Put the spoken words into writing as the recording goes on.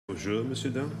Bonjour, Monsieur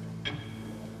Dunn.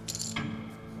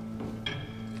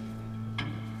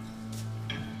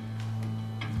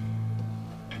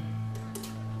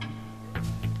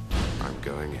 I'm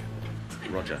going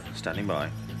in. Roger, standing by.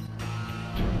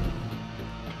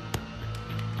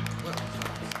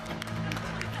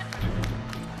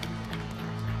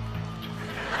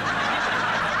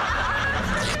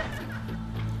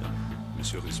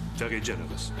 Monsieur is very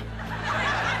generous.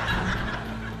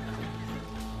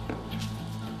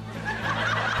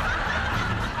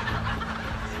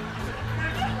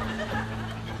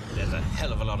 There's a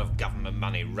hell of a lot of government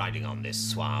money riding on this,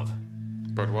 Suave.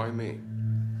 But why me?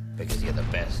 Because you're the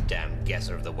best damn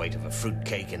guesser of the weight of a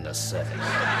fruitcake in the service.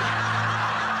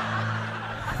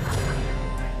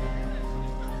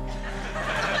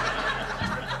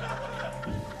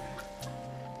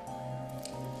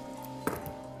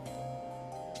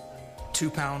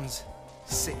 £2,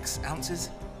 6 ounces.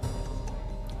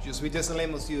 Je suis désolé,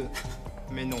 monsieur,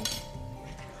 mais non.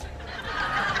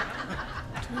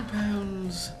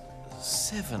 £2,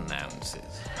 7 ounces.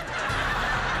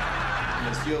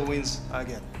 Monsieur wins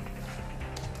again.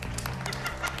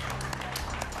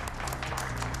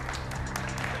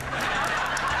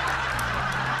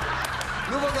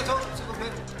 Nouveau gâteau, s'il vous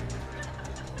plaît.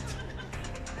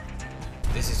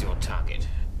 This is your target.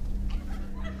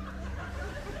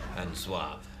 And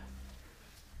Suave.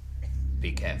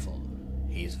 Be careful.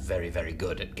 He's very, very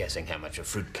good at guessing how much a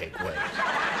fruitcake weighs.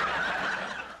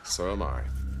 So am I.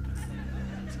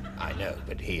 I know,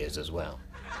 but he is as well.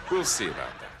 We'll see about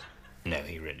that. No,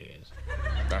 he really is.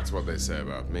 That's what they say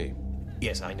about me.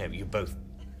 Yes, I know. You both...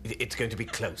 It's going to be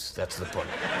close. That's the point.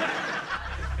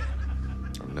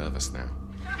 I'm nervous now.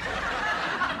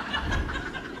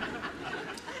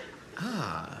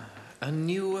 A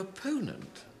new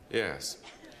opponent. Yes.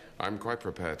 I'm quite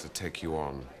prepared to take you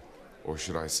on. Or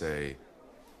should I say,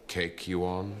 cake you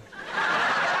on?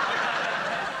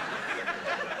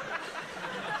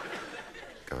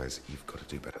 Guys, you've got to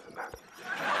do better than that.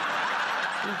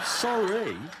 Oh,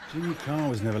 sorry. Jimmy Carr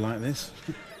was never like this.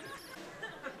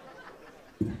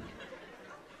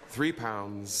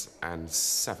 £3 and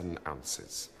 7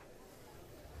 ounces.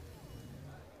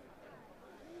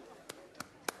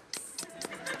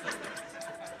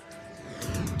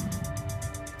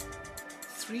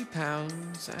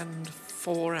 £3 and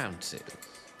 4 ounces.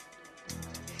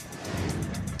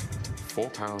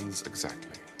 £4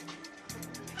 exactly.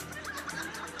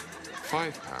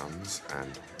 £5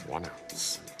 and 1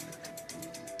 ounce.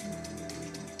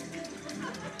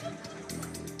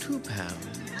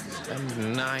 £2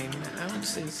 and 9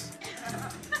 ounces.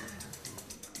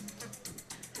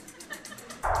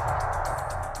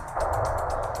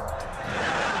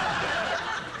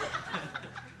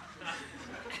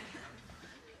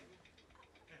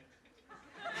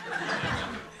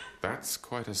 That's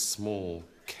quite a small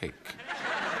cake.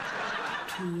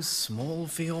 Too small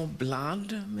for your blood,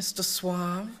 Mr.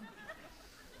 Suave?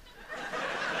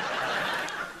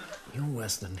 You're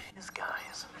worse than his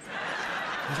guys.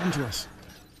 Hold on to us.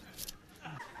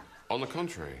 On the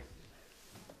contrary,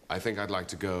 I think I'd like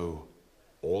to go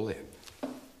all in.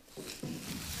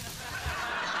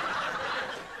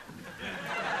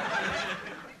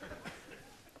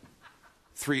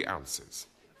 Three ounces.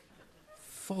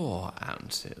 4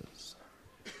 ounces.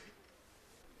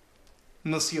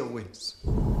 Monsieur wins.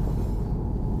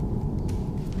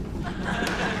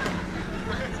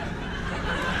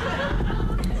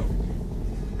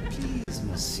 Please,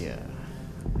 monsieur,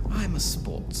 I'm a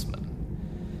sportsman.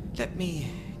 Let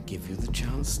me give you the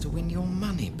chance to win your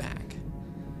money back.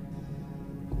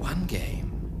 One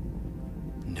game,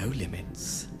 no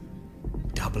limits,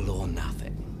 double or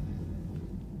nothing.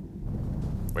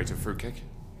 Weight of fruitcake?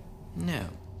 No,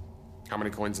 How many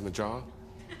coins in the jar?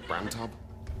 Brand tub?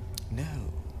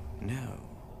 no.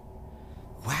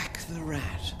 Whack the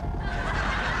rat.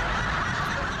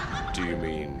 Do you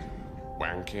mean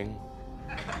wanking?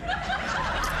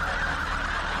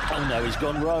 Oh no, he's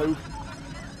gone rogue.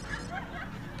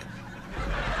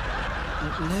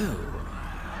 No,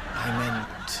 I meant...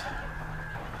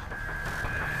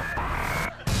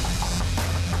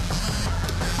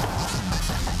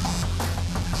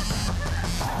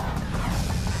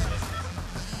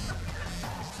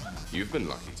 You've been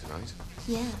lucky tonight.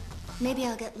 Yeah, maybe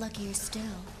I'll get luckier still.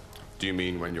 Do you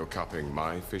mean when you're cupping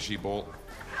my fishy ball?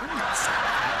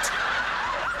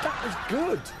 That was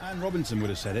good. Anne Robinson would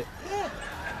have said it.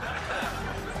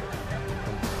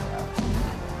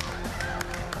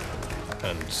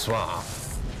 And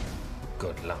Suave,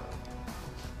 good luck.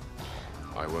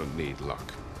 I won't need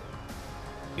luck.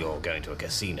 You're going to a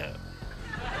casino.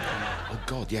 Oh,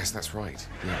 God, yes, that's right.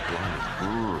 Yeah,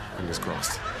 blimey. Fingers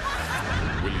crossed.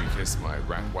 Will you kiss my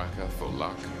rat whacker for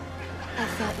luck? I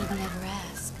thought you'd never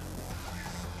ask.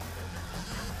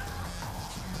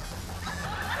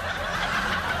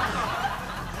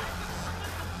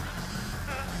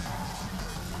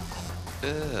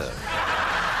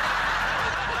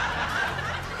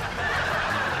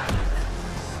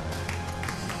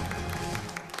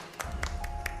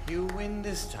 You win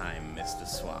this time, Mr.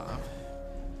 Suave.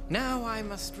 Now I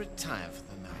must retire for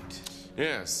the night.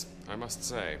 Yes, I must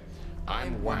say,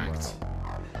 I'm whacked.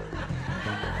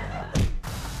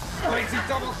 Lazy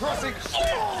double-crossing!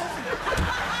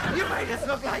 You made us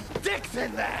look like dicks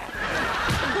in there!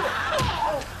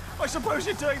 I suppose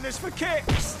you're doing this for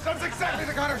kicks? That's exactly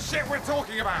the kind of shit we're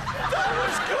talking about!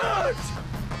 That was good!